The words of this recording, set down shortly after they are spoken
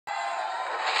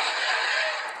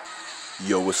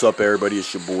Yo, what's up everybody,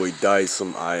 it's your boy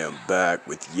Dyson. I am back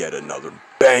with yet another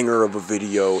banger of a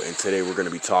video, and today we're going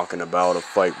to be talking about a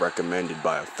fight recommended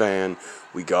by a fan.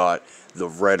 We got the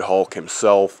Red Hulk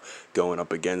himself going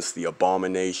up against the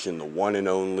Abomination, the one and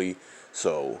only.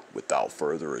 So, without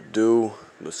further ado,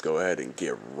 let's go ahead and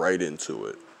get right into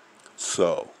it.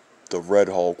 So, the Red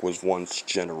Hulk was once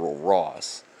General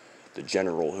Ross, the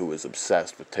general who is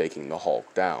obsessed with taking the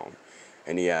Hulk down.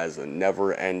 And he has a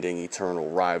never-ending eternal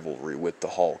rivalry with the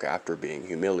Hulk after being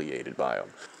humiliated by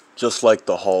him. Just like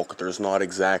the Hulk, there's not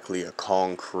exactly a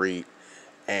concrete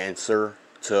answer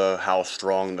to how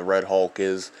strong the Red Hulk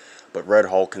is, but Red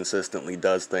Hulk consistently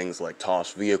does things like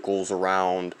toss vehicles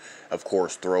around, of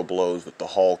course throw blows with the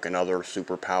Hulk and other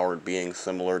superpowered beings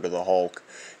similar to the Hulk.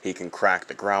 He can crack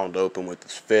the ground open with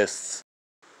his fists.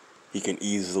 He can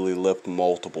easily lift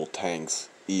multiple tanks,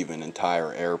 even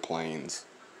entire airplanes.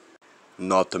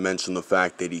 Not to mention the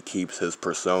fact that he keeps his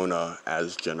persona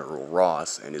as General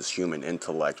Ross and his human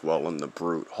intellect while in the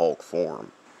brute Hulk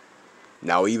form.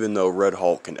 Now, even though Red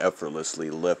Hulk can effortlessly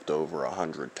lift over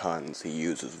 100 tons, he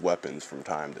uses weapons from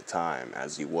time to time,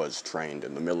 as he was trained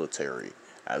in the military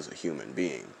as a human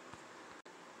being.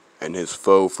 And his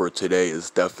foe for today is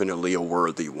definitely a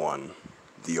worthy one,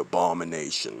 the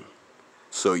Abomination.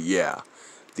 So yeah,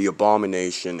 the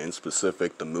Abomination, in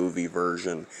specific the movie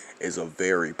version, is a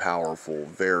very powerful,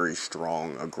 very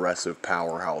strong, aggressive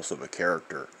powerhouse of a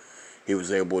character. He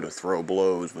was able to throw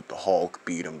blows with the Hulk,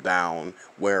 beat him down,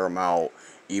 wear him out,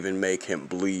 even make him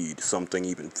bleed, something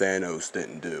even Thanos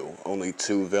didn't do. Only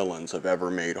 2 villains have ever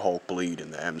made Hulk bleed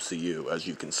in the MCU, as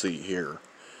you can see here.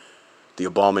 The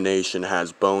Abomination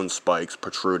has bone spikes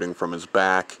protruding from his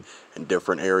back and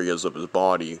different areas of his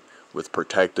body, with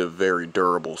protective, very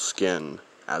durable skin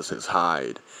as his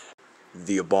hide.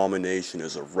 The Abomination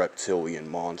is a reptilian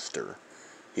monster.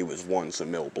 He was once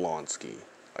Emil Blonsky,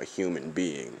 a human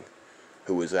being,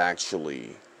 who was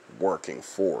actually working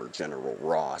for General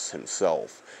Ross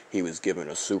himself. He was given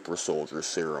a super soldier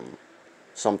serum,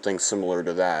 something similar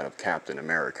to that of Captain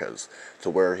America's, to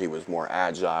where he was more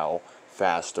agile,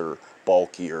 faster,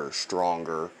 bulkier,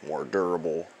 stronger, more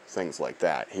durable, things like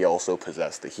that. He also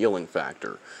possessed the healing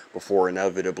factor, before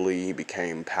inevitably he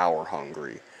became power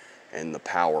hungry, and the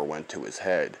power went to his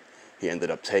head. He ended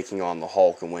up taking on the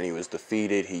Hulk, and when he was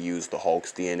defeated, he used the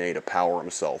Hulk's DNA to power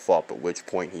himself up, at which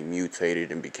point he mutated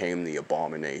and became the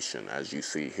Abomination, as you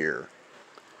see here.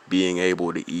 Being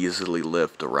able to easily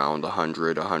lift around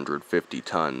 150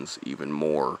 tons, even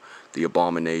more, the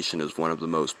Abomination is one of the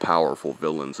most powerful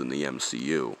villains in the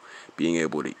MCU, being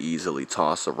able to easily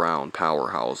toss around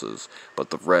powerhouses,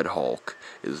 but the Red Hulk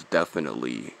is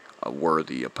definitely a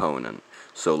worthy opponent.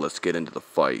 So let's get into the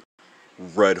fight.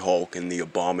 Red Hulk and the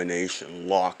Abomination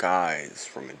lock eyes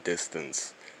from a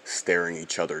distance, staring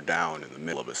each other down in the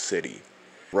middle of a city.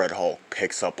 Red Hulk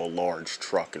picks up a large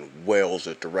truck and wails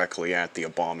it directly at the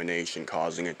Abomination,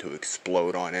 causing it to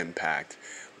explode on impact,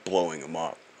 blowing him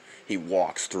up. He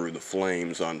walks through the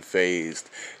flames unfazed,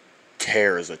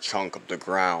 tears a chunk of the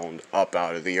ground up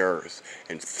out of the earth,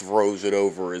 and throws it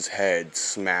over his head,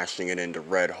 smashing it into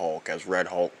Red Hulk as Red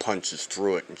Hulk punches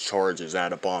through it and charges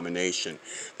at Abomination.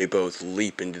 They both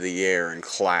leap into the air and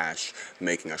clash,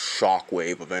 making a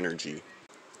shockwave of energy.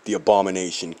 The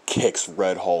Abomination kicks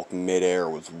Red Hulk mid-air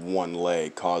with one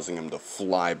leg, causing him to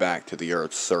fly back to the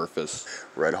Earth's surface.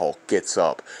 Red Hulk gets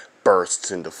up, bursts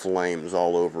into flames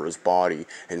all over his body,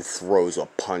 and throws a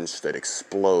punch that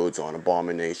explodes on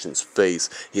Abomination's face.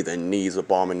 He then knees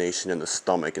Abomination in the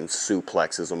stomach and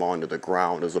suplexes him onto the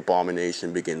ground as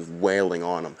Abomination begins wailing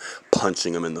on him,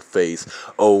 punching him in the face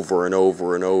over and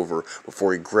over and over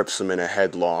before he grips him in a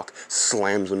headlock,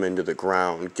 slams him into the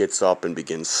ground, gets up and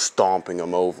begins stomping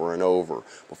him over and over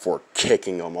before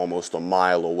kicking him almost a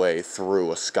mile away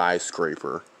through a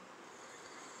skyscraper.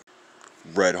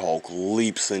 Red Hulk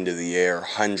leaps into the air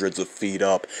hundreds of feet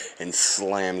up and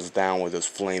slams down with his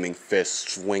flaming fist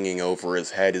swinging over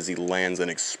his head as he lands an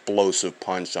explosive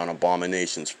punch on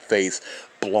Abomination's face,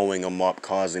 blowing him up,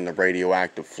 causing the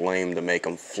radioactive flame to make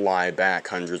him fly back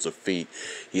hundreds of feet.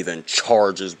 He then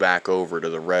charges back over to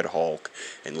the Red Hulk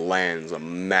and lands a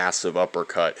massive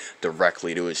uppercut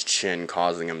directly to his chin,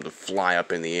 causing him to fly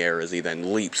up in the air as he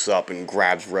then leaps up and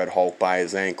grabs Red Hulk by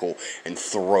his ankle and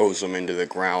throws him into the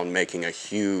ground, making a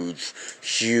huge,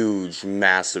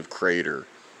 massive crater.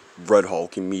 Red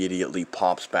Hulk immediately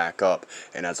pops back up,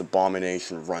 and as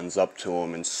Abomination runs up to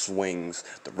him and swings,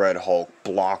 the Red Hulk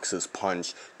blocks his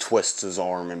punch, twists his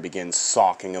arm, and begins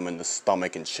socking him in the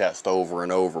stomach and chest over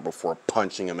and over before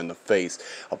punching him in the face.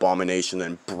 Abomination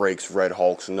then breaks Red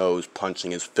Hulk's nose,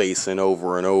 punching his face in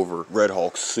over and over. Red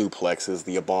Hulk suplexes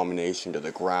the Abomination to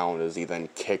the ground as he then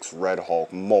kicks Red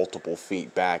Hulk multiple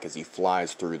feet back as he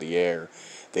flies through the air.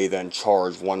 They then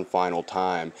charge one final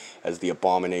time as the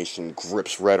Abomination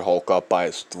grips Red Hulk up by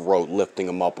his throat, lifting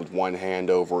him up with one hand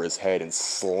over his head and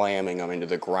slamming him into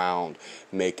the ground,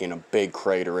 making a big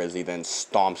crater as he then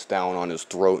stomps down on his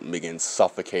throat and begins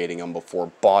suffocating him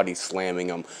before body slamming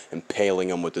him, impaling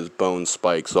him with his bone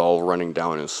spikes all running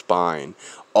down his spine,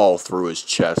 all through his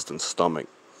chest and stomach.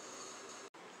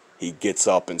 He gets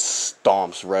up and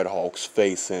stomps Red Hulk's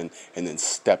face in and then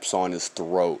steps on his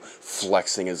throat,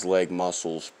 flexing his leg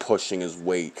muscles, pushing his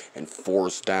weight, and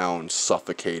force down,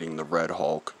 suffocating the Red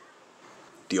Hulk.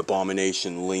 The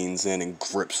Abomination leans in and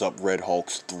grips up Red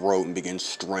Hulk's throat and begins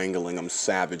strangling him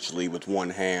savagely with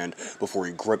one hand before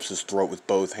he grips his throat with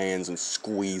both hands and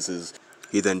squeezes.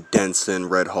 He then dents in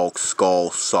Red Hulk's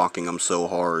skull, socking him so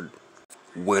hard.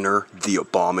 Winner, the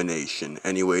Abomination.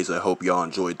 Anyways, I hope y'all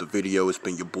enjoyed the video. It's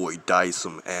been your boy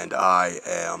Dyson, and I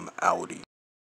am outie.